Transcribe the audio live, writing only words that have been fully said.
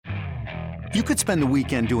You could spend the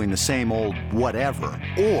weekend doing the same old whatever,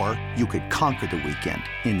 or you could conquer the weekend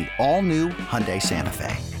in the all-new Hyundai Santa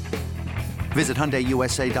Fe. Visit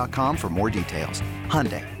HyundaiUSA.com for more details.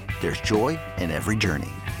 Hyundai, there's joy in every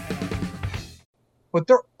journey. But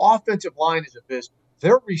their offensive line is abysmal.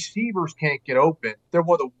 Their receivers can't get open. They're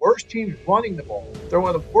one of the worst teams running the ball. They're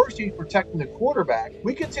one of the worst teams protecting the quarterback.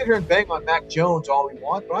 We can sit here and bang on Mac Jones all we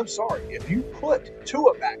want, but I'm sorry. If you put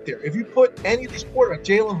Tua back there, if you put any of these quarterbacks,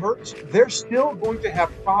 Jalen Hurts, they're still going to have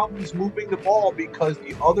problems moving the ball because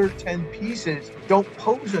the other 10 pieces don't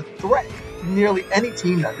pose a threat to nearly any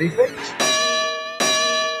team that they face.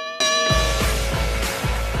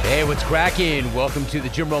 Hey, what's cracking? Welcome to the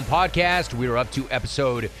Jim Rome Podcast. We are up to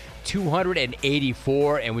episode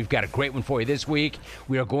 284, and we've got a great one for you this week.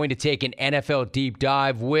 We are going to take an NFL deep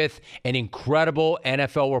dive with an incredible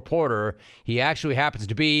NFL reporter. He actually happens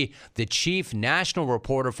to be the chief national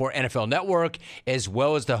reporter for NFL Network, as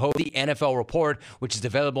well as the host of the NFL Report, which is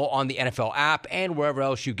available on the NFL app and wherever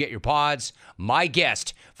else you get your pods. My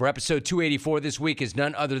guest for episode 284 this week is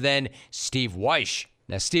none other than Steve Wyche.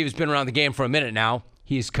 Now, Steve has been around the game for a minute now.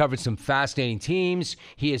 He has covered some fascinating teams,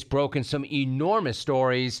 he has broken some enormous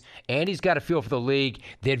stories, and he's got a feel for the league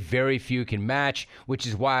that very few can match, which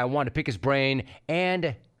is why I wanted to pick his brain, now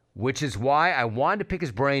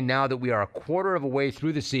that we are a quarter of a way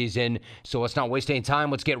through the season. So let's not waste any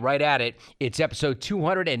time. Let's get right at it. It's episode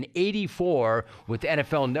 284 with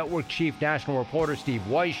NFL Network Chief National Reporter Steve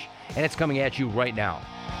Wyche, and it's coming at you right now.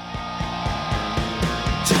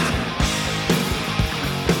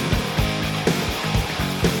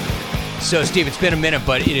 So, Steve, it's been a minute,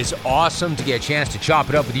 but it is awesome to get a chance to chop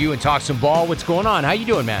it up with you and talk some ball. What's going on? How you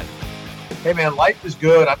doing, man? Hey, man, life is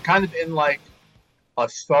good. I'm kind of in like a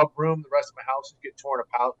sub room. The rest of my house is getting torn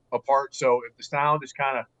apart. So if the sound is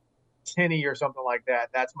kind of tinny or something like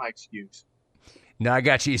that, that's my excuse. No, I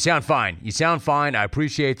got you. You sound fine. I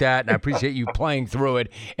appreciate that, and I appreciate you playing through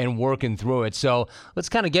it and working through it. So let's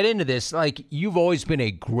kind of get into this. Like, you've always been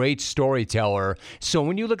a great storyteller. So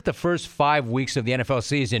when you look at the first 5 weeks of the NFL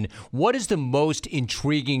season, what is the most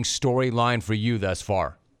intriguing storyline for you thus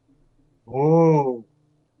far? Oh,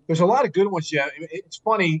 there's a lot of good ones, yeah. It's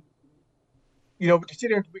funny, we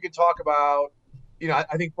could talk about,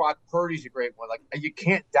 I think Brock Purdy's a great one. Like, you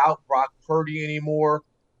can't doubt Brock Purdy anymore.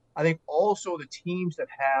 I think also the teams that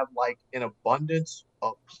have like an abundance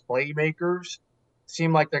of playmakers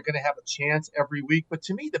seem like they're going to have a chance every week. But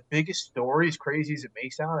to me, the biggest story, as crazy as it may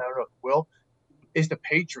sound, I don't know if it will, is the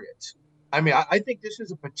Patriots. I mean, I think this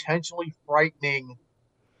is a potentially frightening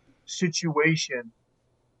situation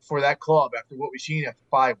for that club after what we've seen after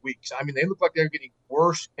 5 weeks. I mean, they look like they're getting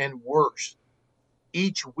worse and worse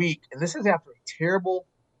each week. And this is after a terrible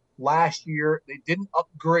last year. They didn't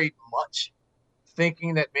upgrade much,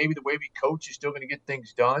 thinking that maybe the way we coach is still going to get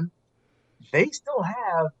things done. They still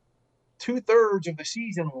have 2/3 of the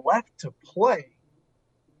season left to play.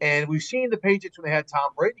 And we've seen the Patriots when they had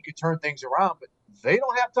Tom Brady could turn things around, but they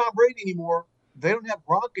don't have Tom Brady anymore. They don't have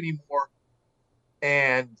Gronk anymore.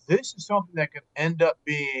 And this is something that could end up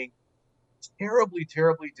being terribly,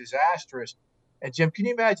 terribly disastrous. And Jim, can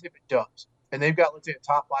you imagine if it does? And they've got, let's say, a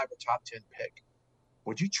top 5 or top 10 pick.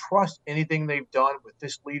 Would you trust anything they've done with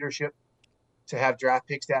this leadership to have draft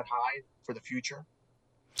picks that high for the future?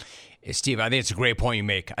 Steve, I think it's a great point you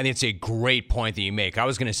make. I think it's a great point that you make. I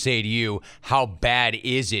was going to say to you, how bad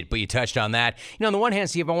is it? But you touched on that. On the one hand,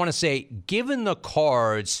 Steve, I want to say, given the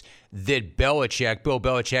cards that Bill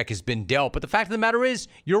Belichick has been dealt, but the fact of the matter is,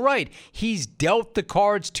 you're right. He's dealt the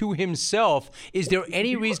cards to himself. Is there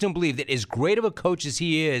any reason to believe that as great of a coach as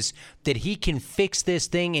he is, that he can fix this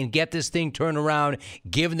thing and get this thing turned around,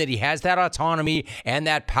 given that he has that autonomy and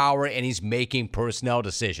that power and he's making personnel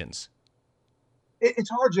decisions?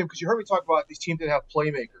 It's hard, Jim, because you heard me talk about these teams that have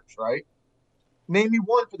playmakers, right? Name me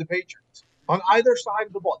one for the Patriots. On either side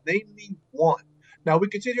of the ball, name me one. Now, we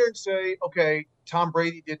can sit here and say, okay, Tom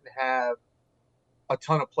Brady didn't have a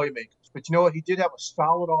ton of playmakers. But you know what? He did have a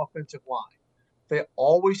solid offensive line. They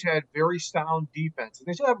always had very sound defense. And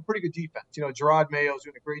they still have a pretty good defense. Gerard Mayo's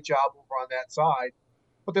doing a great job over on that side.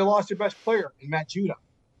 But they lost their best player in Matt Judon.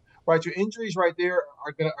 Right? So injuries right there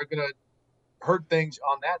are gonna hurt things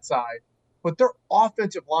on that side. But their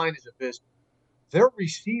offensive line is abysmal. Their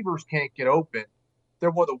receivers can't get open. They're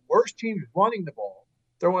one of the worst teams running the ball.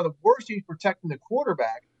 They're one of the worst teams protecting the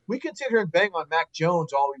quarterback. We can sit here and bang on Mac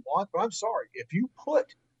Jones all we want, but I'm sorry. If you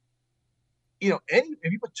put, if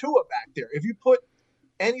you put Tua back there, if you put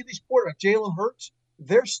any of these quarterbacks, Jalen Hurts,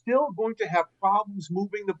 they're still going to have problems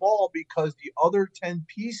moving the ball because the other 10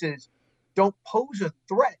 pieces don't pose a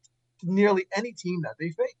threat to nearly any team that they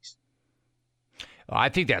face. I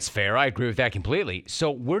think that's fair. I agree with that completely.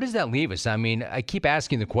 So where does that leave us? I mean, I keep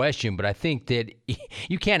asking the question, but I think that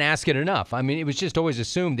you can't ask it enough. I mean, it was just always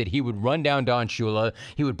assumed that he would run down Don Shula,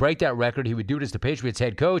 he would break that record, he would do it as the Patriots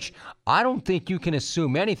head coach. I don't think you can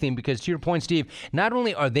assume anything because, to your point, Steve, not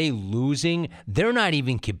only are they losing, they're not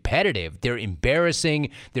even competitive. They're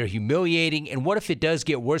embarrassing, they're humiliating, and what if it does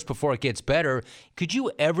get worse before it gets better? Could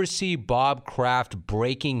you ever see Bob Kraft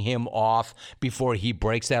breaking him off before he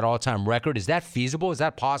breaks that all-time record? Is that feasible? Is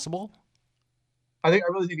that possible? I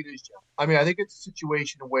really think it is, Jeff. I mean, I think it's a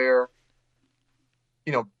situation where,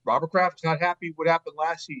 Robert Kraft's not happy what happened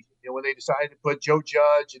last season, when they decided to put Joe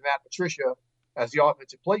Judge and Matt Patricia as the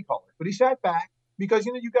offensive play caller. But he sat back because,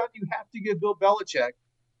 you have to give Bill Belichick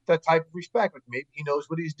that type of respect. Like maybe he knows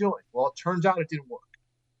what he's doing. Well, it turns out it didn't work,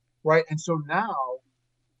 right? And so now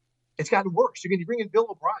it's gotten worse. You bring in Bill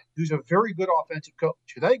O'Brien, who's a very good offensive coach.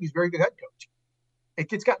 I think he's a very good head coach.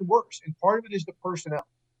 It's gotten worse, and part of it is the personnel.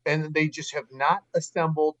 And they just have not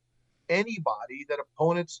assembled anybody that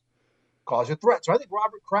opponents cause a threat. So I think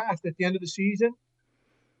Robert Kraft at the end of the season,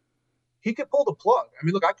 he could pull the plug. I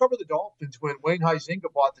mean, look, I covered the Dolphins when Wayne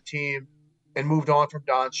Huizenga bought the team and moved on from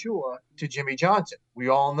Don Shula to Jimmy Johnson. We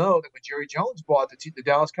all know that when Jerry Jones bought the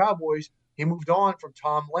Dallas Cowboys, he moved on from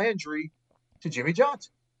Tom Landry to Jimmy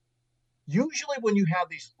Johnson. Usually when you have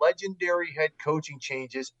these legendary head coaching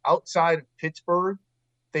changes outside of Pittsburgh,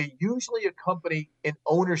 they usually accompany an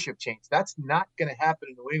ownership change. That's not going to happen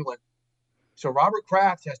in New England. So Robert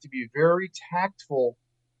Kraft has to be very tactful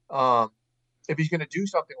if he's going to do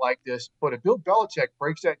something like this. But if Bill Belichick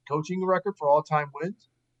breaks that coaching record for all-time wins,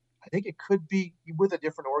 I think it could be with a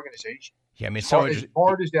different organization. Yeah, I mean, as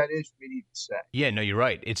hard as that is for me to even say. Yeah, no, you're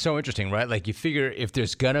right. It's so interesting, right? Like you figure if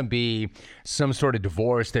there's going to be some sort of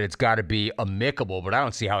divorce that it's got to be amicable, but I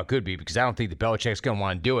don't see how it could be because I don't think that Belichick's going to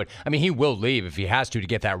want to do it. I mean, he will leave if he has to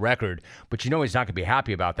get that record, but he's not going to be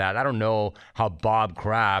happy about that. I don't know how Bob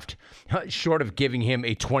Kraft, short of giving him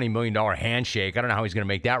a $20 million handshake, I don't know how he's going to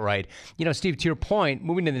make that right. Steve, to your point,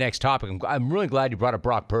 moving to the next topic, I'm really glad you brought up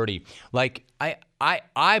Brock Purdy. Like,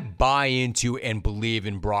 I buy into and believe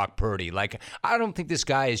in Brock Purdy. Like, I don't think this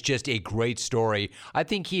guy is just a great story. I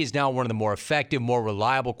think he is now one of the more effective, more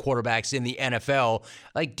reliable quarterbacks in the NFL.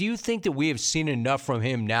 Like, do you think that we have seen enough from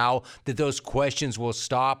him now that those questions will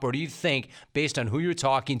stop? Or do you think, based on who you're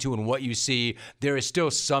talking to and what you see, there is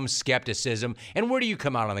still some skepticism? And where do you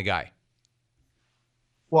come out on the guy?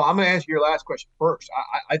 Well, I'm going to answer your last question first.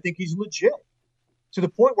 I think he's legit to the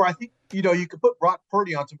point where I think, you could put Brock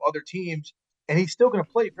Purdy on some other teams and he's still going to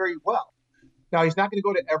play very well. Now, he's not going to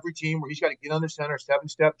go to every team where he's got to get under center,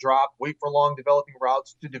 7-step drop, wait for long developing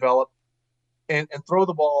routes to develop, and throw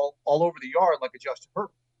the ball all over the yard like a Justin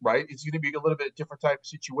Herbert, right? It's going to be a little bit different type of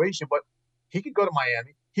situation, but he could go to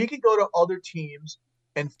Miami. He could go to other teams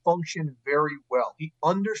and function very well. He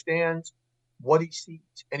understands what he sees,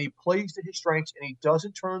 and he plays to his strengths, and he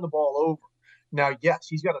doesn't turn the ball over. Now, yes,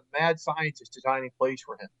 he's got a mad scientist designing plays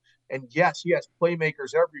for him. And yes, he has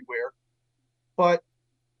playmakers everywhere. But,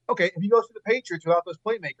 okay, if he goes to the Patriots without those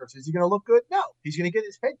playmakers, is he going to look good? No. He's going to get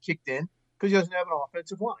his head kicked in because he doesn't have an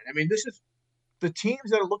offensive line. I mean, this is the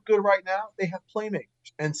teams that look good right now, they have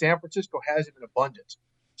playmakers. And San Francisco has them in abundance.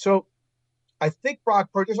 So I think Brock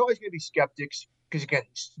Purdy, there's always going to be skeptics because, again,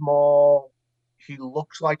 he's small. He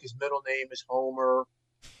looks like his middle name is Homer.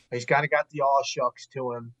 He's kind of got the aw shucks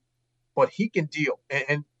to him. But he can deal.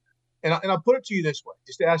 And I'll put it to you this way,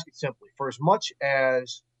 just to ask it simply. For as much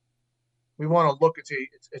as we want to look and say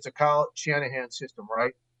it's a Kyle Shanahan system,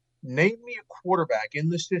 right? Name me a quarterback in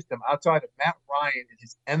the system outside of Matt Ryan in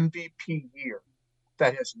his MVP year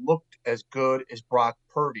that has looked as good as Brock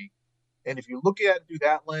Purdy. And if you look at it through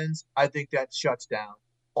that lens, I think that shuts down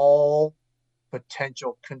all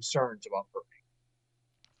potential concerns about Purdy.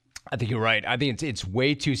 I think you're right. I think it's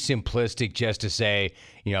way too simplistic just to say,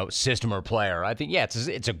 system or player. I think,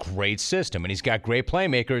 it's a great system, and he's got great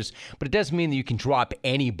playmakers, but it doesn't mean that you can drop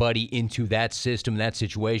anybody into that system, that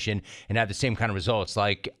situation, and have the same kind of results.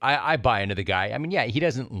 Like, I buy into the guy. I mean, he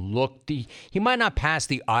doesn't look he might not pass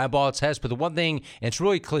the eyeball test, but the one thing, and it's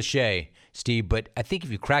really cliche, Steve, but I think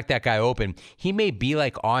if you crack that guy open, he may be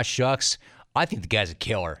like, aw shucks. I think the guy's a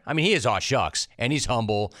killer. I mean, he is aw shucks, and he's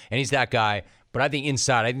humble, and he's that guy. But I think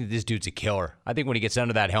inside, I think this dude's a killer. I think when he gets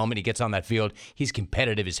under that helmet, he gets on that field, he's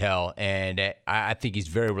competitive as hell. And I think he's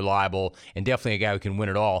very reliable and definitely a guy who can win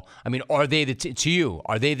it all. I mean, are they the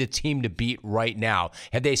team to beat right now?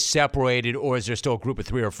 Have they separated, or is there still a group of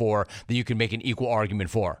 3 or 4 that you can make an equal argument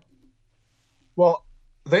for? Well,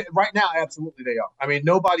 right now, absolutely they are. I mean,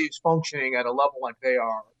 nobody is functioning at a level like they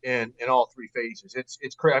are in all 3 phases.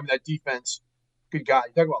 It's crazy. I mean, that defense, good guy.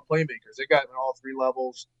 You talk about playmakers. They got it in all 3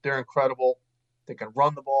 levels. They're incredible. They can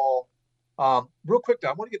run the ball. Real quick, though,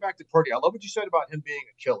 I want to get back to Purdy. I love what you said about him being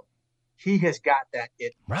a killer. He has got that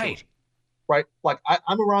it. Right. Right. Like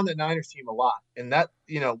I'm around the Niners team a lot. And that,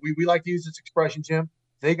 we like to use this expression, Jim.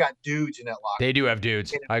 They got dudes in that locker. They do have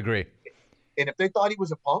dudes. I agree. And if they thought he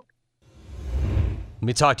was a punk. Let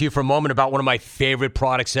me talk to you for a moment about one of my favorite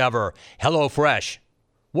products ever, HelloFresh.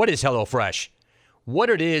 What is HelloFresh? What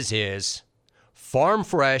it is farm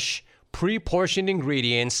fresh, pre-portioned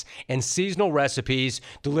ingredients and seasonal recipes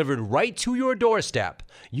delivered right to your doorstep.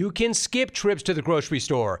 You can skip trips to the grocery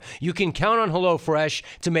store. You can count on HelloFresh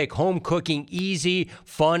to make home cooking easy,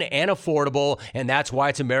 fun, and affordable, and that's why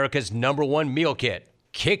it's America's #1 meal kit.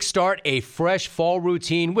 Kickstart a fresh fall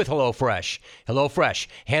routine with HelloFresh. HelloFresh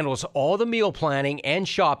handles all the meal planning and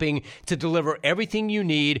shopping to deliver everything you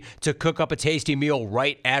need to cook up a tasty meal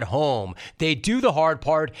right at home. They do the hard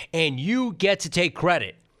part, and you get to take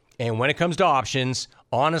credit. And when it comes to options,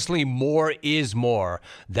 honestly, more is more.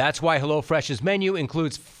 That's why HelloFresh's menu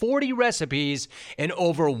includes 40 recipes and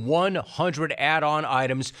over 100 add-on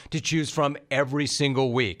items to choose from every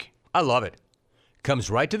single week. I love it. Comes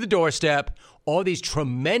right to the doorstep, all these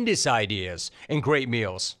tremendous ideas and great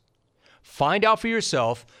meals. Find out for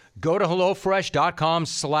yourself. Go to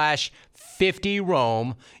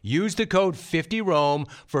HelloFresh.com/50Rome. Use the code 50Rome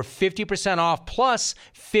for 50% off plus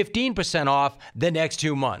 15% off the next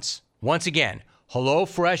 2 months. Once again,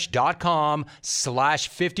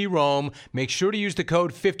 HelloFresh.com/50Rome. Make sure to use the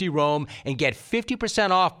code 50Rome and get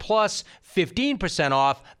 50% off plus 15%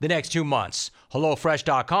 off the next 2 months.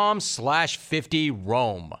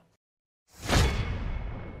 HelloFresh.com/50Rome.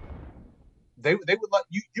 They would let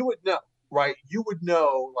you would know, right? You would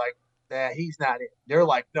know, like, that he's not it. They're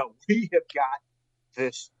like, no, we have got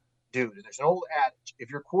this dude. And there's an old adage: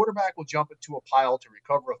 if your quarterback will jump into a pile to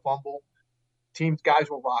recover a fumble, guys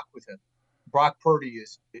will rock with him. Brock Purdy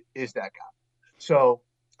is that guy. So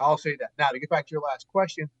I'll say that. Now, to get back to your last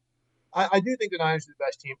question, I do think the Niners are the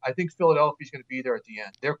best team. I think Philadelphia's going to be there at the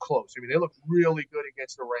end. They're close. I mean, they look really good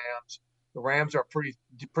against the Rams. The Rams are a pretty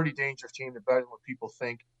dangerous team. They're better than what people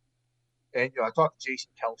think. And, I talked to Jason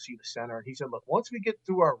Kelsey, the center, and he said, look, once we get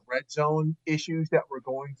through our red zone issues that we're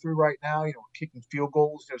going through right now, we're kicking field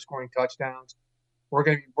goals, they're scoring touchdowns, we're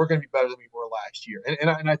going to be better than we were last year.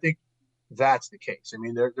 And I think that's the case. I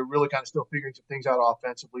mean, they're really kind of still figuring some things out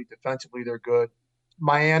offensively. Defensively, they're good.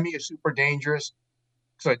 Miami is super dangerous.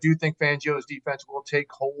 So I do think Fangio's defense will take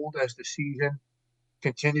hold as the season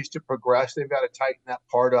continues to progress. They've got to tighten that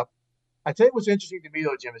part up. I tell you what's interesting to me,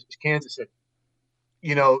 though, Jim, is Kansas City.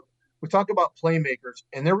 We talk about playmakers,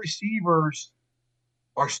 and their receivers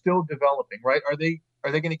are still developing, right? Are they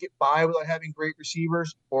going to get by without having great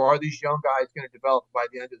receivers, or are these young guys going to develop by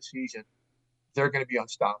the end of the season? They're going to be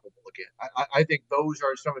unstoppable again. I think those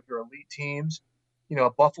are some of your elite teams.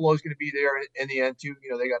 Buffalo's going to be there in the end too.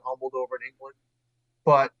 They got humbled over in England,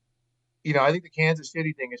 but I think the Kansas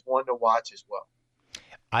City thing is one to watch as well.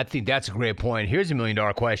 I think that's a great point. Here's $1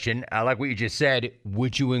 million question. I like what you just said.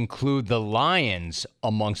 Would you include the Lions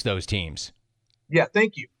amongst those teams? Yeah,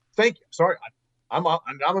 thank you. Sorry, I'm on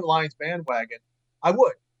the Lions bandwagon. I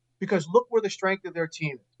would, because look where the strength of their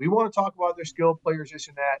team is. We want to talk about their skilled players, this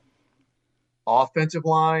and that. Offensive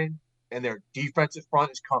line and their defensive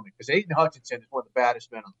front is coming, because Aiden Hutchinson is one of the baddest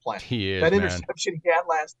men on the planet. He is, that interception he had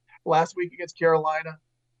last week against Carolina.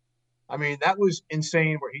 I mean, that was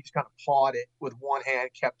insane, where he just kind of pawed it with one hand,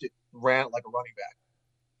 ran it like a running back.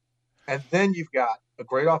 And then you've got a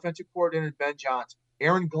great offensive coordinator, Ben Johnson.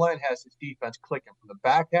 Aaron Glenn has his defense clicking from the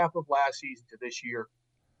back half of last season to this year.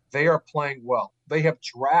 They are playing well. They have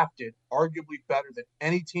drafted arguably better than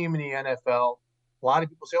any team in the NFL. A lot of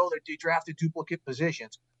people say, they drafted duplicate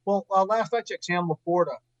positions. Well, last I checked, Sam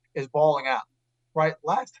Laporta is balling out, right?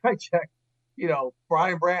 Last I checked,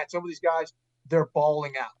 Brian Brandt, some of these guys, they're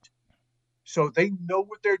balling out. So they know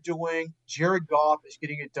what they're doing. Jared Goff is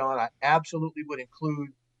getting it done. I absolutely would include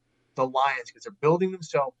the Lions, because they're building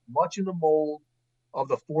themselves much in the mold of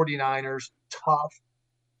the 49ers, tough,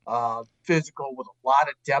 physical, with a lot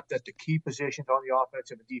of depth at the key positions on the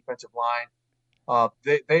offensive and defensive line.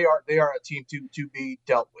 They are a team to be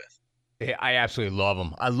dealt with. I absolutely love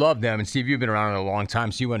them. I love them. And Steve, you've been around a long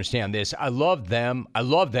time, so you understand this. I love them. I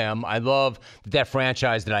love that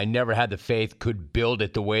franchise that I never had the faith could build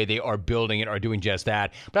it the way they are building it, are doing just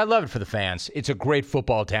that. But I love it for the fans. It's a great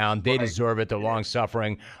football town. They deserve it. They're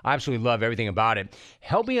long-suffering. I absolutely love everything about it.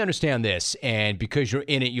 Help me understand this, and because you're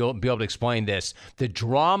in it, you'll be able to explain this. The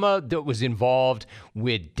drama that was involved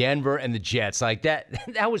with Denver and the Jets, like that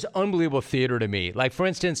was unbelievable theater to me. Like, for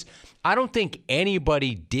instance, I don't think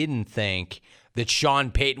anybody didn't think that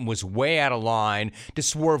Sean Payton was way out of line, to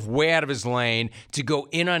swerve way out of his lane, to go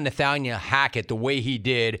in on Nathaniel Hackett the way he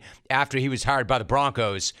did after he was hired by the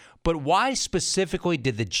Broncos. But why specifically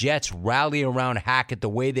did the Jets rally around Hackett the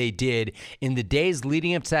way they did in the days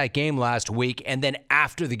leading up to that game last week and then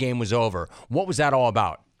after the game was over? What was that all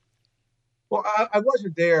about? Well, I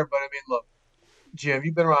wasn't there, but I mean, look, Jim,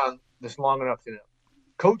 you've been around this long enough to know.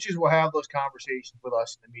 Coaches will have those conversations with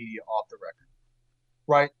us in the media off the record,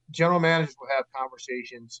 right? General managers will have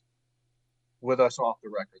conversations with us off the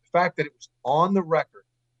record. The fact that it was on the record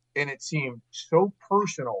and it seemed so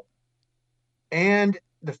personal, and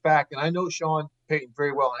the fact, and I know Sean Payton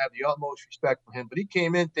very well and I have the utmost respect for him, but he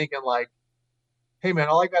came in thinking like, hey, man,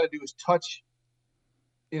 all I got to do is touch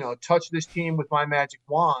this team with my magic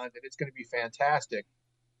wand and it's going to be fantastic.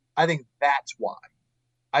 I think that's why.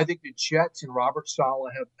 I think the Jets and Robert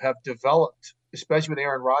Saleh have developed, especially with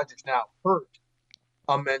Aaron Rodgers now hurt,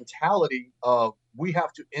 a mentality of we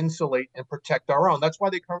have to insulate and protect our own. That's why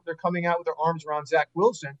they're coming out with their arms around Zach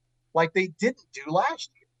Wilson like they didn't do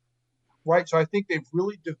last year, right? So I think they've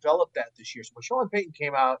really developed that this year. So when Sean Payton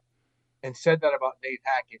came out and said that about Nate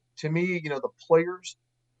Hackett, to me, the players,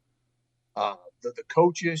 the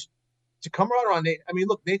coaches, to come around on Nate. I mean,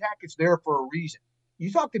 look, Nate Hackett's there for a reason.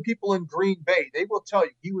 You talk to people in Green Bay, they will tell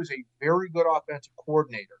you he was a very good offensive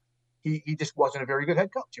coordinator. He just wasn't a very good head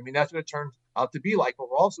coach. I mean, that's what it turned out to be like. But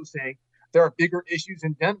we're also saying there are bigger issues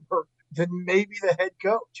in Denver than maybe the head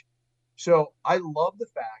coach. So I love the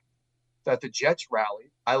fact that the Jets rallied.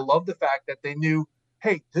 I love the fact that they knew,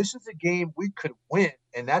 hey, this is a game we could win.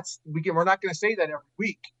 And we're not going to say that every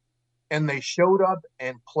week. And they showed up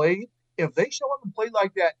and played. If they show up and play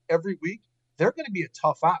like that every week, they're going to be a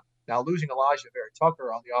tough out. Now, losing Elijah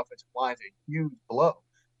Vera-Tucker on the offensive line is a huge blow.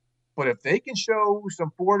 But if they can show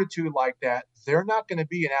some fortitude like that, they're not going to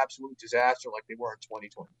be an absolute disaster like they were in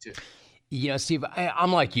 2022. Steve,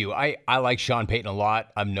 I'm like you. I like Sean Payton a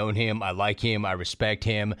lot. I've known him. I like him. I respect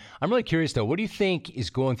him. I'm really curious, though. What do you think is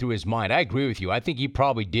going through his mind? I agree with you. I think he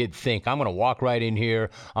probably did think, I'm going to walk right in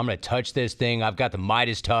here. I'm going to touch this thing. I've got the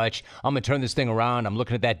Midas touch. I'm going to turn this thing around. I'm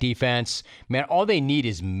looking at that defense. Man, all they need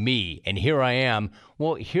is me. And here I am.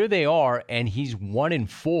 Well, here they are, and he's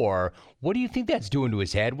 1-4. What do you think that's doing to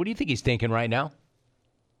his head? What do you think he's thinking right now?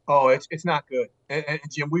 Oh, it's not good. And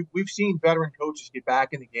Jim, we've seen veteran coaches get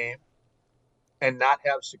back in the game and not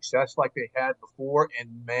have success like they had before.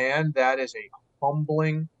 And man, that is a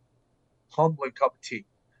humbling cup of tea.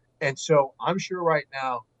 And so I'm sure right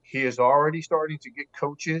now he is already starting to get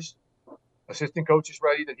assistant coaches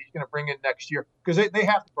ready that he's going to bring in next year because they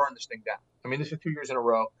have to burn this thing down. I mean, this is 2 years in a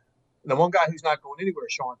row. And the one guy who's not going anywhere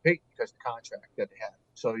is Sean Payton because of the contract that they have.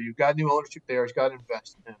 So you've got new ownership there. He's got to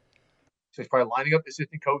invest in him. So he's probably lining up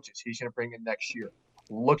assistant coaches he's going to bring in next year.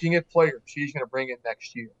 Looking at players he's going to bring in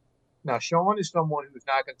next year. Now, Sean is someone who's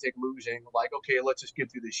not going to take losing like, okay, let's just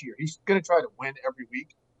get through this year. He's going to try to win every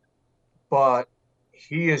week, but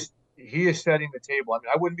he is setting the table. I mean,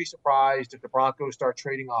 I wouldn't be surprised if the Broncos start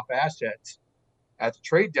trading off assets at the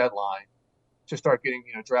trade deadline to start getting,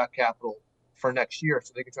 draft capital for next year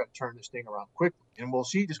so they can try to turn this thing around quickly. And we'll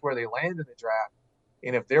see just where they land in the draft.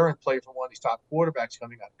 And if they're in play for one of these top quarterbacks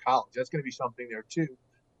coming out of college, that's going to be something there too.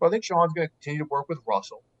 But I think Sean's going to continue to work with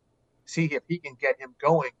Russell, see if he can get him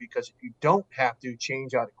going, because if you don't have to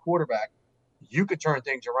change out a quarterback, you could turn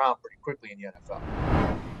things around pretty quickly in the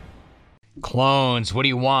NFL. Clones, what do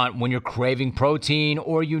you want when you're craving protein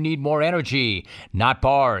or you need more energy? Not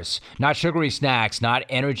bars, not sugary snacks, not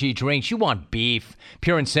energy drinks. You want beef,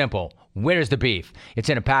 pure and simple. Where's the beef? It's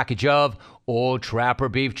in a package of Old Trapper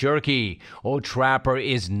beef jerky. Old Trapper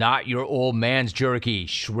is not your old man's jerky,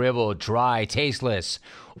 shriveled, dry, tasteless.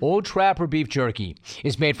 Old Trapper beef jerky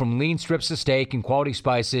is made from lean strips of steak and quality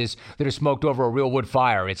spices that are smoked over a real wood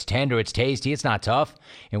fire. It's tender, it's tasty, it's not tough.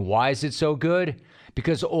 And why is it so good?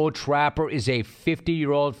 Because Old Trapper is a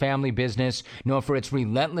 50-year-old family business known for its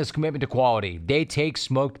relentless commitment to quality. They take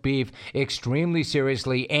smoked beef extremely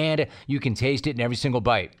seriously, and you can taste it in every single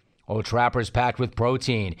bite. Old Trapper is packed with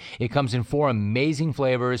protein. It comes in 4 amazing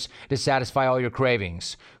flavors to satisfy all your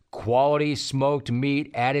cravings. Quality smoked meat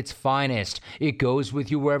at its finest. It goes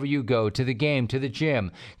with you wherever you go, to the game, to the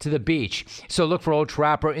gym, to the beach. So look for Old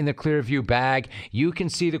Trapper in the Clearview bag. You can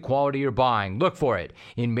see the quality you're buying. Look for it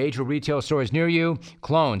in major retail stores near you.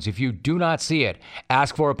 Clones, if you do not see it,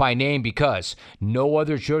 ask for it by name, because no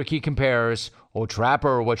other jerky compares. Old Trapper,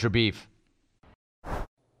 or what's your beef?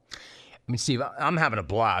 I mean, Steve, I'm having a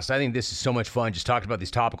blast. I think this is so much fun just talking about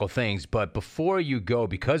these topical things. But before you go,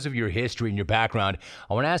 because of your history and your background,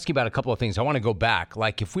 I want to ask you about a couple of things. I want to go back.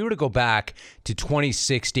 Like, if we were to go back to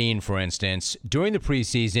 2016, for instance, during the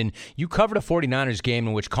preseason, you covered a 49ers game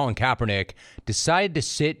in which Colin Kaepernick decided to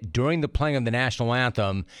sit during the playing of the national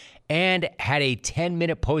anthem and had a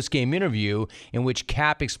 10-minute post-game interview in which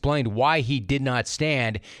Cap explained why he did not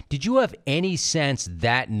stand. Did you have any sense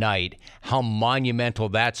that night how monumental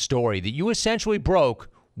that story that you essentially broke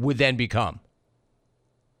would then become?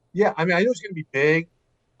 Yeah, I mean, I knew it was going to be big.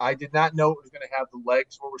 I did not know it was going to have the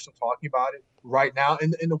legs where we're still talking about it right now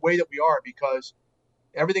in the way that we are, because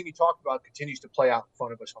everything he talked about continues to play out in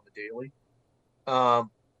front of us on the daily.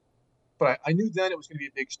 But I knew then it was going to be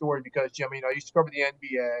a big story because, I mean, I used to cover the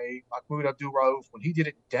NBA. Mahmoud Abdul-Rauf, when he did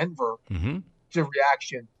it in Denver, the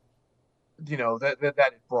reaction, that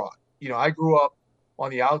it brought. I grew up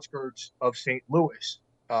on the outskirts of St. Louis.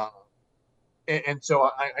 And so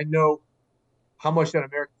I know how much that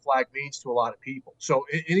American flag means to a lot of people. So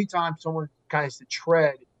anytime someone kinds to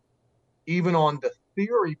tread, even on the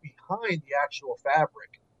theory behind the actual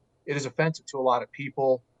fabric, it is offensive to a lot of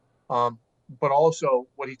people. But also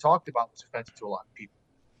what he talked about was offensive to a lot of people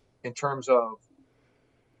in terms of,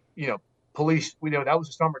 police. We know that was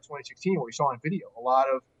the summer of 2016 where we saw on video a lot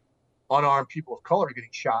of unarmed people of color getting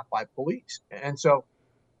shot by police. And so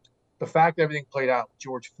the fact that everything played out with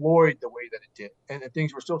George Floyd the way that it did, and the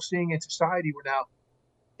things we're still seeing in society where now,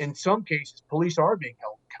 in some cases, police are being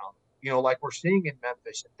held accountable, like we're seeing in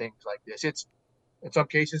Memphis and things like this. It's in some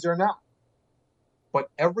cases they're not. But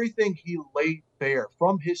everything he laid bare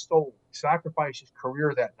from his soul, sacrificed his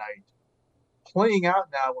career that night, playing out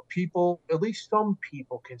now where people, at least some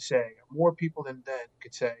people can say, or more people than then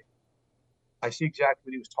could say, I see exactly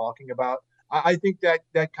what he was talking about. I think that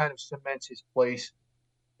kind of cements his place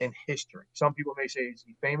in history. Some people may say he's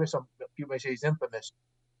famous. Some people may say he's infamous.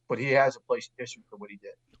 But he has a place in history for what he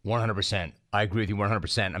did. 100%. I agree with you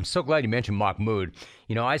 100%. I'm so glad you mentioned Mahmoud.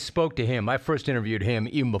 I spoke to him. I first interviewed him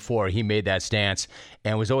even before he made that stance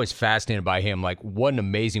and was always fascinated by him. Like, what an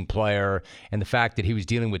amazing player, and the fact that he was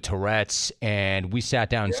dealing with Tourette's. And we sat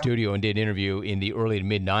down in studio and did an interview in the early to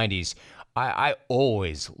mid-'90s. I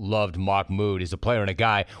always loved Mahmoud as a player and a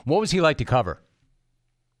guy. What was he like to cover?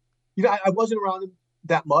 I wasn't around him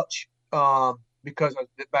that much. Because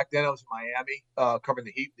back then I was in Miami covering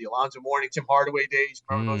the Heat, the Alonzo Mourning, Tim Hardaway days.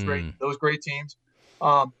 Remember those great teams.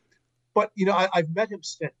 But I've met him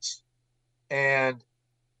since, and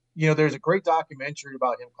there's a great documentary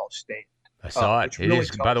about him called Stand. I saw it. It is.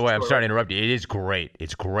 By the way, I'm sorry to interrupt you. It is great.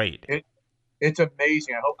 It's great. It's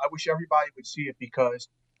amazing. I wish everybody would see it because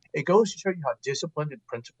it goes to show you how disciplined and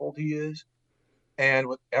principled he is, and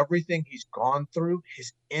with everything he's gone through,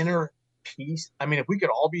 his inner peace. I mean, if we could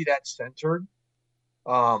all be that centered.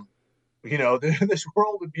 This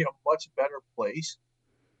world would be a much better place.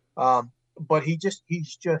 But he's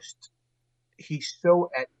so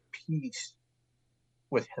at peace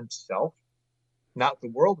with himself, not the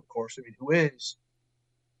world, of course. I mean, who is?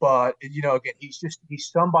 But again, he's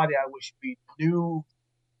somebody I wish we knew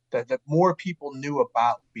that more people knew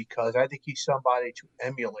about, because I think he's somebody to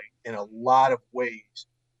emulate in a lot of ways,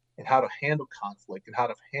 and how to handle conflict and how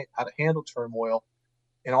to handle turmoil.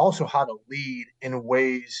 And also how to lead in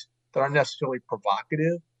ways that aren't necessarily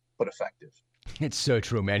provocative, but effective. It's so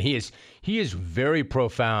true, man. He is very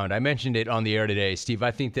profound. I mentioned it on the air today, Steve.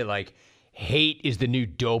 I think that hate is the new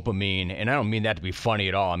dopamine, and I don't mean that to be funny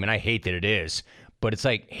at all. I mean, I hate that it is, but it's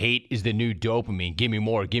like hate is the new dopamine. Give me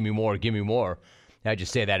more, give me more, give me more. I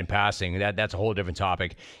just say that in passing. That's a whole different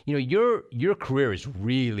topic. Your career is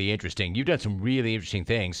really interesting. You've done some really interesting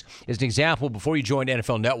things. As an example, before you joined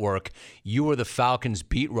NFL Network, you were the Falcons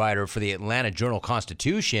beat writer for the Atlanta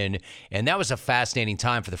Journal-Constitution, and that was a fascinating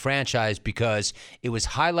time for the franchise because it was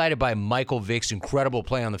highlighted by Michael Vick's incredible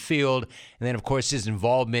play on the field, and then, of course, his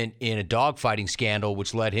involvement in a dogfighting scandal,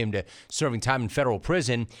 which led him to serving time in federal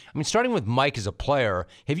prison. I mean, starting with Mike as a player,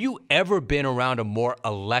 have you ever been around a more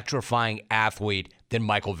electrifying athlete than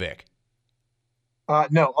Michael Vick?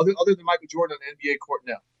 No, other than Michael Jordan on the NBA court,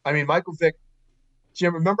 no. I mean, Michael Vick,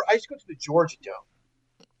 Jim, remember, I used to go to the Georgia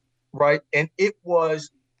Dome, right? And it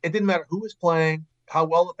didn't matter who was playing, how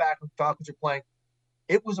well the Falcons are playing.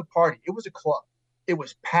 It was a party. It was a club. It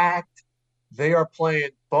was packed. They are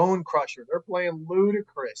playing Bone Crusher. They're playing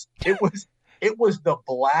Ludacris. It was the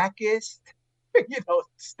blackest,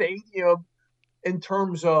 stadium in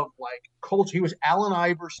terms of culture. He was Allen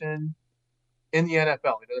Iverson in the NFL.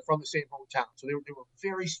 They're from the same hometown. So they were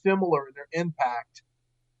very similar in their impact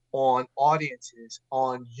on audiences,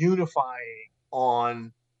 on unifying,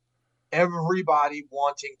 on everybody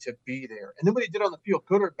wanting to be there. And then what he did on the field,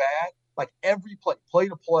 good or bad, Like every play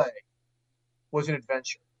to play was an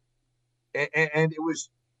adventure. And it was,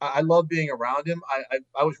 I love being around him.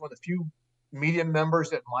 I was one of the few media members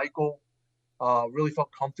that Michael really felt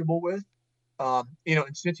comfortable with. And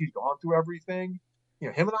since he's gone through everything,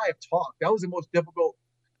 him and I have talked. That was the most difficult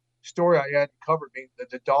story I had covered, being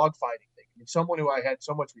the dog fighting thing. I mean, someone who I had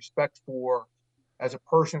so much respect for as a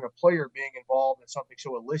person, a player, being involved in something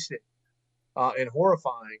so illicit and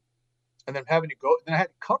horrifying, and then having to go. Then I had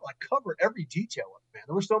to cover every detail of it, man.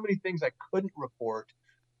 There were so many things I couldn't report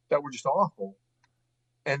that were just awful.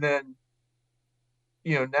 And then,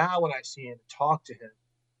 now when I see him, talk to him,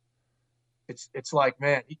 it's like,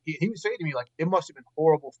 man, he would say to me, like, it must have been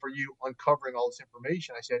horrible for you uncovering all this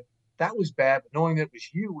information. I said, that was bad, but knowing that it was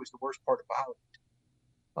you was the worst part about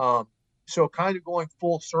it. So kind of going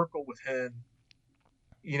full circle with him,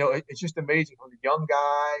 it's just amazing, from the young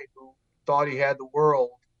guy who thought he had the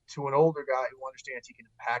world to an older guy who understands he can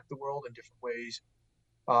impact the world in different ways.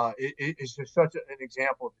 It's just such an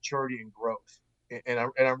example of maturity and growth. And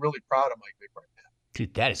I'm really proud of Mike Vick right now.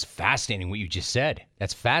 Dude, that is fascinating what you just said.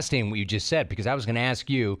 That's fascinating what you just said, because I was going to ask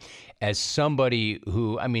you, as somebody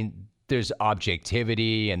who, I mean, there's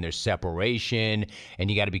objectivity and there's separation,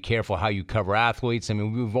 and you got to be careful how you cover athletes. I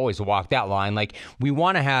mean, we've always walked that line. Like, we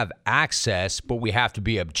want to have access, but we have to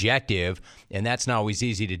be objective, and that's not always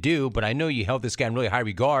easy to do. But I know you held this guy in really high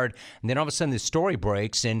regard, and then all of a sudden this story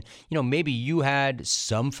breaks, and, maybe you had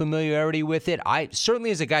some familiarity with it. I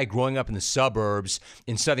certainly, as a guy growing up in the suburbs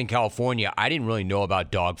in Southern California, I didn't really know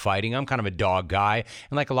about dog fighting. I'm kind of a dog guy,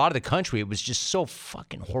 and like a lot of the country, it was just so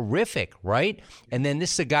fucking horrific, right? And then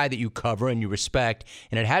this is a guy that you cover and you respect,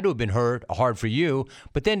 and it had to have been hard for you.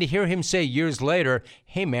 But then to hear him say years later,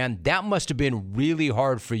 hey man, that must have been really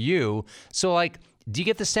hard for you. So, like, do you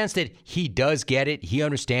get the sense that he does get it? He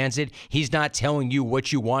understands it. He's not telling you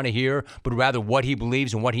what you want to hear, but rather what he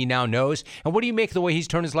believes and what he now knows. And what do you make of the way he's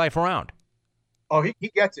turned his life around? Oh, he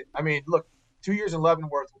gets it. I mean, look, 2 years in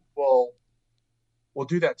Leavenworth will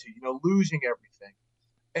do that to you, losing everything.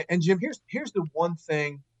 And Jim, here's the one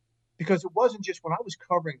thing, because it wasn't just, when I was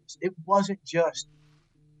covering this, it wasn't just,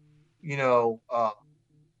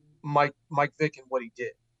 Mike Vick and what he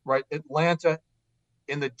did, right? Atlanta,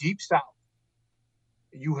 in the Deep South,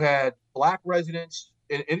 you had black residents.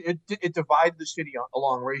 It divided the city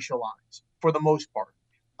along racial lines for the most part.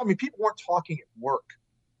 I mean, people weren't talking at work.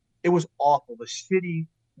 It was awful. The city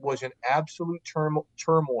was in absolute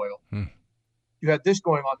turmoil. You had this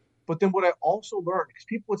going on. But then what I also learned, because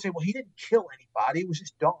people would say, well, he didn't kill anybody, it was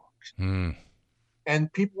just dogs.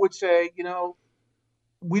 And people would say,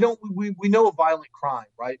 we know a violent crime,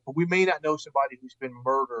 right? But we may not know somebody who's been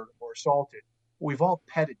murdered or assaulted. We've all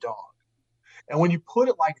pet a dog. And when you put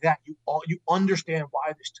it like that, you understand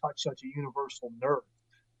why this touched such a universal nerve.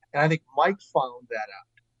 And I think Mike found that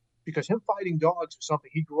out, because him fighting dogs was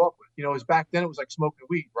something he grew up with. As back then it was like smoking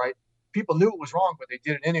weed, right? People knew it was wrong, but they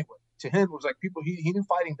did it anyway. To him, it was like he knew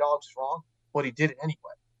fighting dogs was wrong, but he did it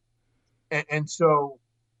anyway. And so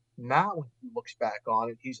now when he looks back on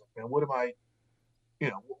it, he's like, man, what am I,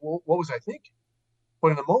 what was I thinking? But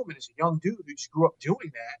in the moment, as a young dude who just grew up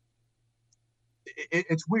doing that,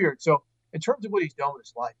 it's weird. So in terms of what he's done with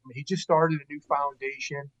his life, I mean, he just started a new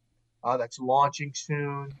foundation that's launching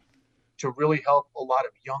soon to really help a lot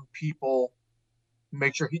of young people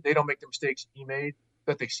make sure they don't make the mistakes he made,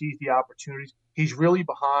 that they seize the opportunities. He's really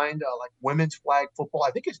behind like women's flag football.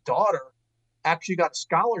 I think his daughter actually got a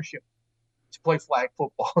scholarship to play flag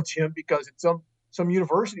football, Jim, because at some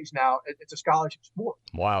universities now it's a scholarship sport.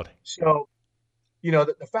 Wild. So,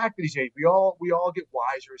 the fact that he's age, we all get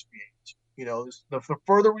wiser as we age. The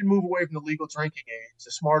further we move away from the legal drinking age,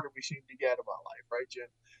 the smarter we seem to get about life, right, Jim?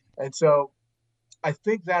 And so I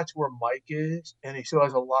think that's where Mike is, and he still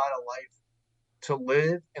has a lot of life to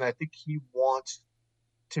live, and I think he wants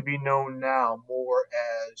to be known now more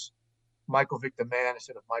as Michael Vick the man,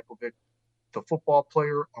 instead of Michael Vick the football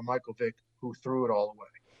player, or Michael Vick who threw it all away.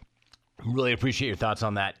 Really appreciate your thoughts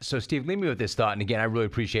on that. So, Steve, leave me with this thought. And again, I really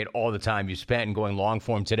appreciate all the time you spent in going long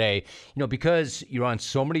form today. Because you're on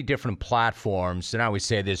so many different platforms, and I always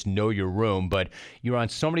say this, know your room, but you're on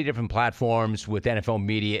so many different platforms with NFL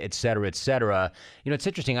media, et cetera, et cetera. It's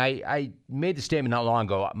interesting. I made the statement not long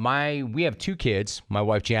ago. We have two kids, my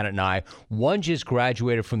wife Janet and I. One just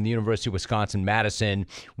graduated from the University of Wisconsin-Madison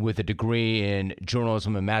with a degree in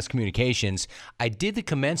journalism and mass communications. I did the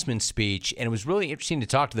commencement speech, and it was really interesting to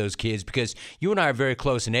talk to those kids, because you and I are very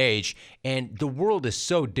close in age, and the world is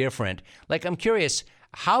so different. Like, I'm curious,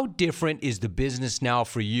 how different is the business now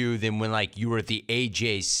for you than when, like, you were at the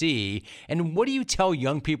AJC? And what do you tell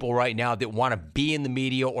young people right now that want to be in the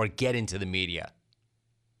media or get into the media?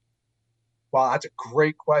 Well, that's a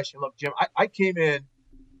great question. Look, Jim, I came in,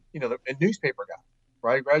 a newspaper guy,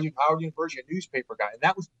 right? Graduate Howard University, a newspaper guy. And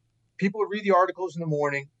that was, people would read the articles in the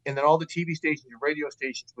morning, and then all the TV stations and radio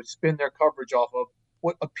stations would spin their coverage off of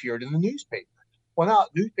what appeared in the newspaper. Well, now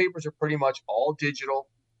newspapers are pretty much all digital,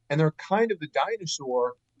 and they're kind of the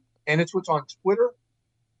dinosaur, and it's what's on Twitter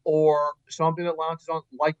or something that launches on,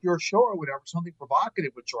 like your show or whatever, something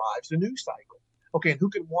provocative, which drives the news cycle. Okay, and who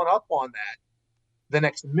can one up on that the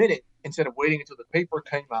next minute instead of waiting until the paper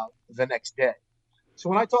came out the next day? So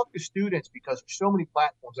when I talk to students, because there's so many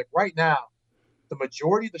platforms, like right now, the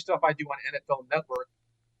majority of the stuff I do on NFL Network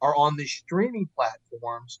are on these streaming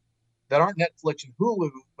platforms that aren't Netflix and Hulu,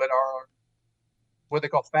 but are what they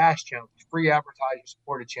call fast channels, free advertiser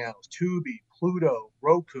supported channels, Tubi, Pluto,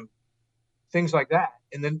 Roku, things like that.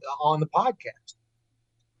 And then on the podcast.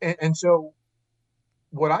 And so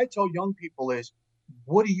what I tell young people is,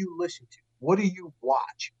 what do you listen to? What do you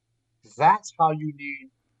watch? That's how you need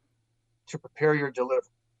to prepare your delivery.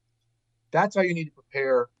 That's how you need to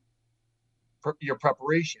prepare for your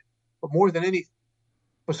preparation. But more than anything,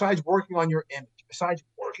 besides working on your image, besides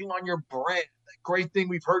working on your brand, that great thing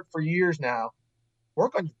we've heard for years now,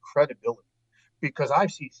 work on your credibility. Because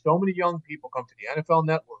I've seen so many young people come to the NFL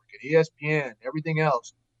Network and ESPN, everything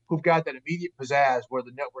else, who've got that immediate pizzazz where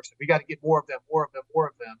the network said, we got to get more of them, more of them, more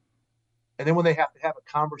of them. And then when they have to have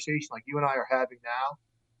a conversation like you and I are having now,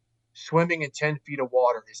 swimming in 10 feet of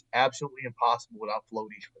water is absolutely impossible without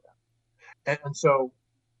floaties for them. And so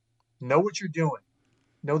know what you're doing,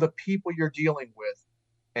 know the people you're dealing with,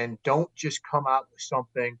 and don't just come out with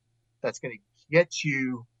something that's going to get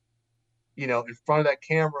you, in front of that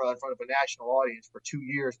camera, in front of a national audience for 2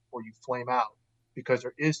 years before you flame out, because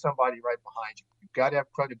there is somebody right behind you. You've got to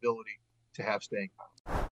have credibility to have staying power.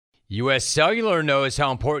 U.S. Cellular knows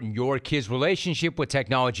how important your kids' relationship with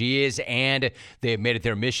technology is, and they have made it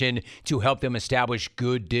their mission to help them establish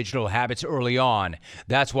good digital habits early on.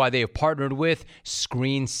 That's why they have partnered with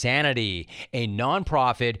Screen Sanity, a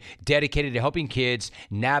nonprofit dedicated to helping kids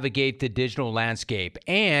navigate the digital landscape.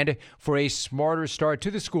 And for a smarter start to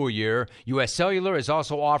the school year, U.S. Cellular is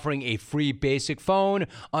also offering a free basic phone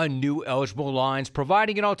on new eligible lines,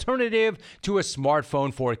 providing an alternative to a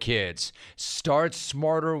smartphone for kids. Start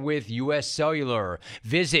smarter with U.S. Cellular.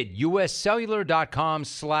 Visit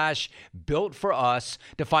uscellular.com/built-for-us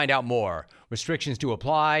to find out more. Restrictions do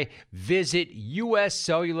apply. Visit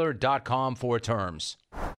uscellular.com for terms.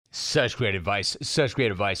 Such great advice.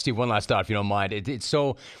 Steve, one last thought, if you don't mind. It's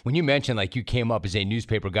so, when you mentioned like you came up as a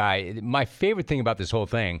newspaper guy, my favorite thing about this whole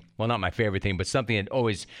thing, well, not my favorite thing, but something that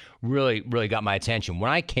always really, really got my attention.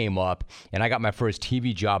 When I came up and I got my first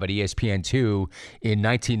TV job at ESPN2 in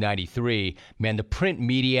 1993, man, the print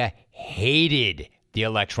media hated the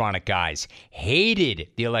electronic guys, hated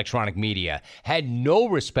the electronic media, had no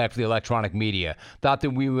respect for the electronic media, thought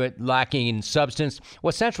that we were lacking in substance. Well,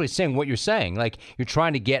 essentially saying what you're saying, like you're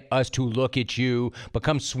trying to get us to look at you, but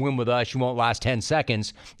come swim with us, you won't last 10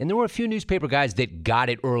 seconds. And there were a few newspaper guys that got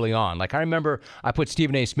it early on. Like I remember I put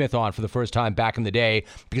Stephen A. Smith on for the first time back in the day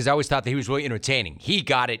because I always thought that he was really entertaining. He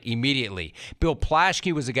got it immediately. Bill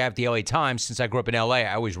Plaschke was a guy at the LA Times. Since I grew up in LA,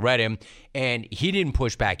 I always read him, and he didn't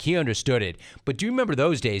push back. He understood it. But do you remember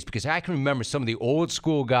those days? Because I can remember some of the old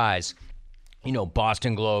school guys,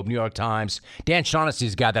 Boston Globe, New York Times. Dan Shaughnessy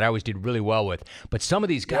is a guy that I always did really well with. But some of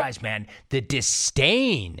these guys, man, the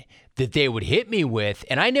disdain that they would hit me with,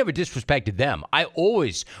 and I never disrespected them. I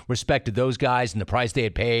always respected those guys and the price they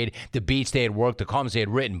had paid, the beats they had worked, the columns they had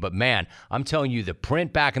written. But man, I'm telling you, the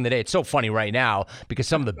print back in the day, it's so funny right now because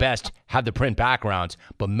some of the best have the print backgrounds.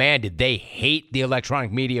 But man, did they hate the electronic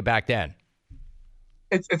media back then.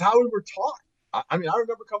 It's how we were taught. I mean, I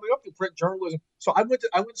remember coming up to print journalism. So I went to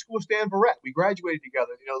school with Stan Barrett. We graduated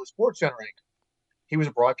together, the Sports Center anchor. He was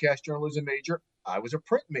a broadcast journalism major. I was a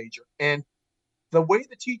print major. And the way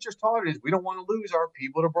the teachers taught it is we don't want to lose our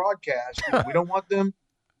people to broadcast. We don't want them.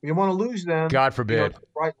 We don't want to lose them. God forbid. To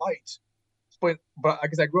bright lights. But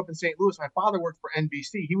because I grew up in St. Louis, my father worked for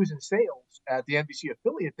NBC. He was in sales at the NBC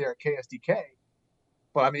affiliate there at KSDK.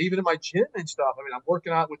 But I mean, even in my gym and stuff, I'm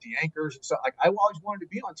working out with the anchors and stuff. Like I always wanted to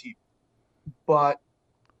be on TV. But,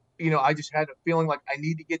 I just had a feeling like I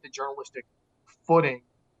need to get the journalistic footing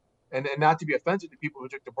and not to be offensive to people who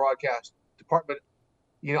took the broadcast department.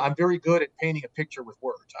 I'm very good at painting a picture with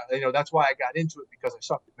words. That's why I got into it, because I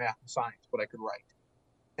sucked at math and science, but I could write.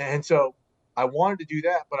 And so I wanted to do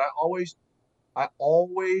that, but I always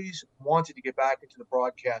wanted to get back into the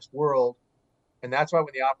broadcast world. And that's why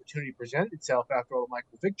when the opportunity presented itself after all the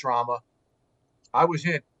Michael Vick drama, I was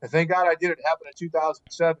in. And thank God I did. It happened in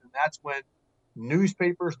 2007. And that's when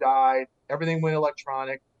newspapers died. Everything went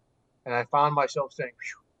electronic. And I found myself saying,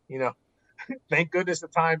 thank goodness the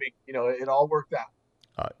timing, it all worked out.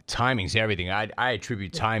 Timing's everything. I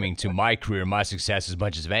attribute timing to my career, my success as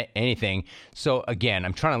much as anything. So, again,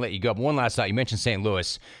 I'm trying to let you go. But one last thought. You mentioned St.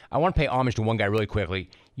 Louis. I want to pay homage to one guy really quickly.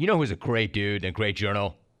 You know who's a great dude and a great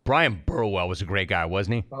journal? Brian Burwell was a great guy,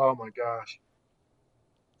 wasn't he? Oh, my gosh.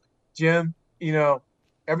 Jim,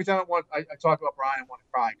 every time I talk about Brian, I want to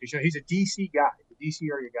cry because he's a D.C. guy, a D.C.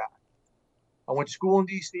 area guy. I went to school in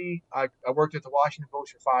D.C. I worked at the Washington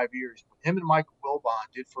Post for 5 years. What him and Michael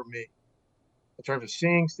Wilbon did for me in terms of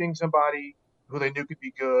seeing somebody who they knew could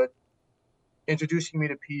be good, introducing me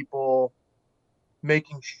to people,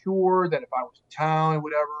 making sure that if I was in town or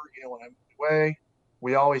whatever, when I moved away,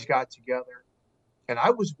 we always got together. And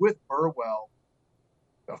I was with Burwell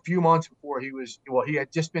a few months before he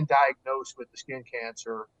had just been diagnosed with the skin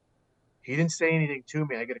cancer. He didn't say anything to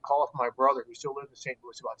me. I get a call from my brother who still lived in St.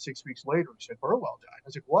 Louis about 6 weeks later. He said, Burwell died. I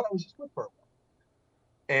was like, what? I was just with Burwell.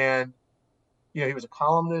 And, he was a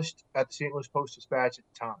columnist at the St. Louis Post-Dispatch at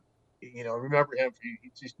the time. I remember him.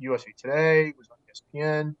 He's just USA Today. He was on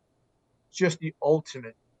ESPN. Just the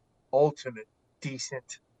ultimate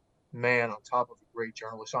decent man on top of a great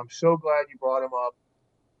journalist. So I'm so glad you brought him up.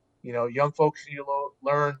 Young folks need to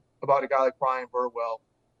learn about a guy like Brian Burwell,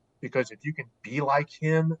 because if you can be like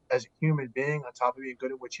him as a human being on top of being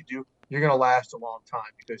good at what you do, you're going to last a long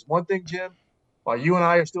time. Because one thing, Jim, while you and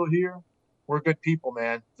I are still here, we're good people,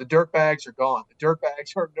 man. The dirt bags are gone. The dirt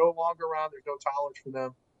bags are no longer around. There's no tolerance for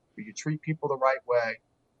them. If you treat people the right way,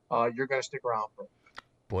 you're going to stick around for it.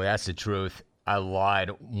 Boy, that's the truth. I lied.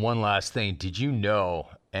 One last thing. Did you know,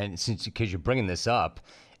 and because you're bringing this up,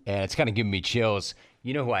 and it's kind of giving me chills,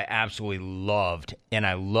 you know who I absolutely loved, and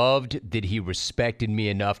I loved that he respected me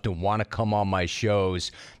enough to want to come on my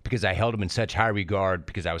shows because I held him in such high regard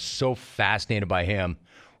because I was so fascinated by him.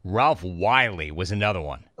 Ralph Wiley was another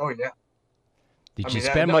one. Oh, yeah. Did you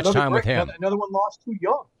spend much time with him? Another one lost too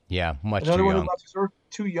young. Yeah, much too young. Another one young. who left his earth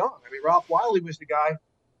too young. Ralph Wiley was the guy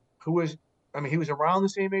who was, he was around the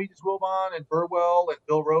same age as Wilbon and Burwell and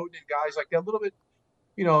Bill Rhoden and guys like that, a little bit,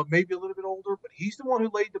 maybe a little bit older, but he's the one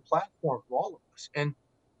who laid the platform for all of us. And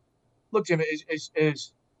look, Jim,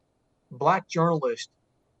 as black journalists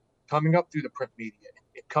coming up through the print media,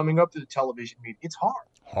 coming up through the television media, it's hard.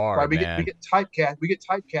 Right? We get typecast. We get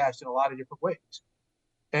typecast in a lot of different ways,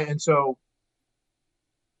 and so,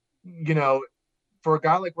 for a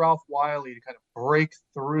guy like Ralph Wiley to kind of break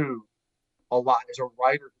through a lot as a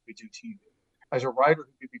writer who could do TV, as a writer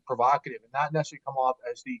who could be provocative and not necessarily come off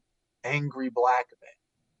as the angry black man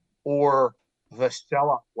or the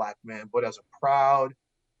sellout black man, but as a proud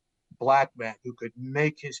black man who could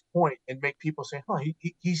make his point and make people say,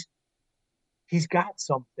 he's got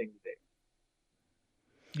something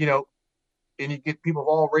there. And you get people of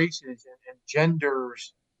all races and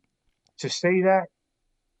genders to say that,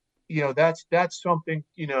 that's something,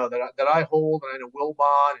 that I hold. And I know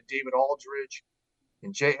Wilbon and David Aldridge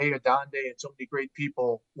and J.A. Adonde and so many great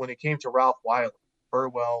people when it came to Ralph Wiley,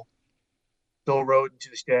 Burwell, Bill Rhoden to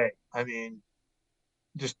this day.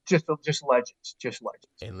 Just legends.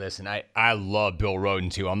 Hey, listen, I love Bill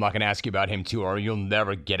Rhoden too. I'm not going to ask you about him too, or you'll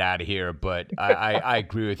never get out of here. But I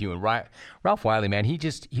agree with you. And Ralph Wiley, man,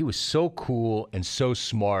 he was so cool and so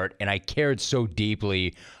smart, and I cared so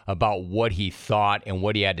deeply about what he thought and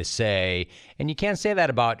what he had to say. And you can't say that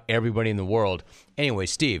about everybody in the world. Anyway,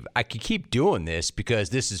 Steve, I could keep doing this because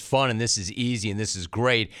this is fun and this is easy and this is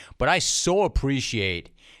great. But I so appreciate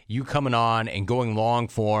you coming on and going long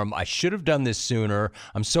form. I should have done this sooner.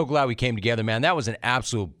 I'm so glad we came together, man. That was an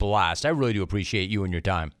absolute blast. I really do appreciate you and your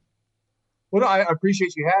time. Well, I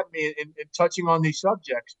appreciate you having me and touching on these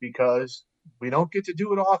subjects because we don't get to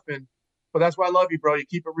do it often. But that's why I love you, bro. You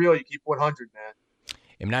keep it real. You keep 100, man.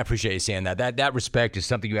 And I appreciate you saying that. That respect is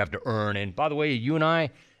something you have to earn. And by the way, you and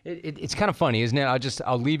I, it's kind of funny, isn't it?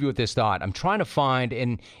 I'll leave you with this thought. I'm trying to find,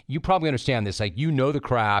 and you probably understand this, like the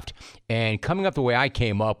craft, and coming up the way I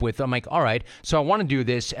came up with, I'm like, all right, so I want to do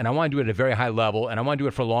this, and I want to do it at a very high level, and I want to do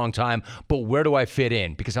it for a long time, but where do I fit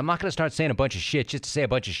in? Because I'm not going to start saying a bunch of shit just to say a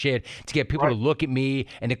bunch of shit to get people to look at me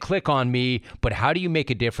and to click on me, but how do you make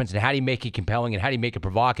a difference, and how do you make it compelling, and how do you make it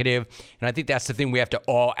provocative? And I think that's the thing we have to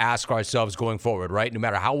all ask ourselves going forward, right? No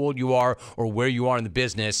matter how old you are or where you are in the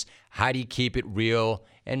business, how do you keep it real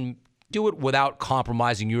and do it without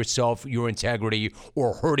compromising yourself, your integrity,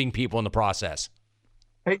 or hurting people in the process?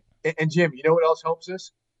 Hey, and Jim, you know what else helps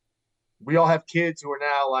us? We all have kids who are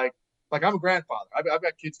now like I'm a grandfather. I've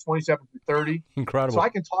got kids 27 through 30. Incredible. So I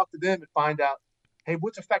can talk to them and find out, hey,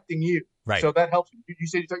 what's affecting you? Right. So that helps. You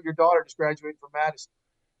said your daughter just graduated from Madison.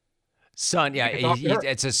 Son, yeah,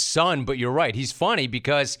 it's a son, but you're right. He's funny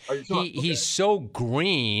because he's so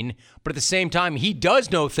green, but at the same time, he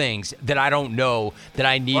does know things that I don't know that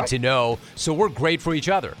I need to know. So we're great for each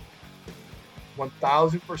other.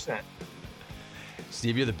 1,000%.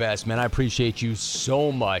 Steve, you're the best, man. I appreciate you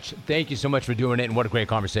so much. Thank you so much for doing it, and what a great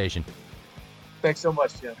conversation. Thanks so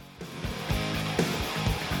much, Jim.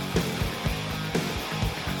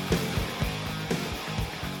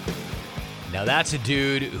 Now that's a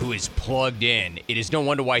dude who is plugged in. It is no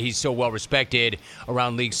wonder why he's so well respected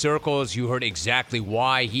around league circles. You heard exactly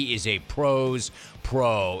why. He is a pro's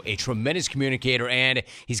pro, a tremendous communicator, and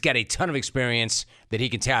he's got a ton of experience that he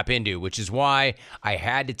can tap into, which is why I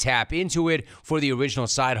had to tap into it for the original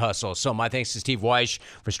side hustle. So my thanks to Steve Wyche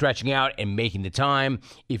for stretching out and making the time.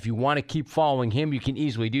 If you want to keep following him, you can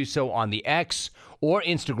easily do so on the X or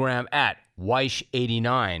Instagram at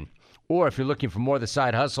Wyche89. Or if you're looking for more of the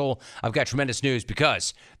side hustle, I've got tremendous news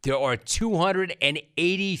because there are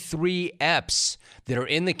 283 EPs that are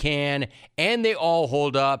in the can, and they all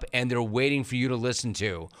hold up, and they're waiting for you to listen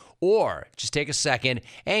to. Or just take a second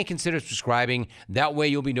and consider subscribing. That way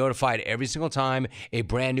you'll be notified every single time a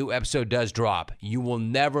brand new episode does drop. You will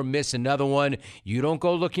never miss another one. You don't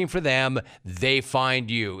go looking for them. They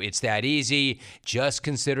find you. It's that easy. Just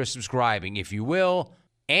consider subscribing, if you will.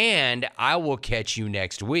 And I will catch you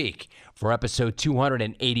next week for episode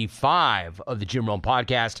 285 of the Jim Rome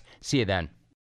Podcast. See you then.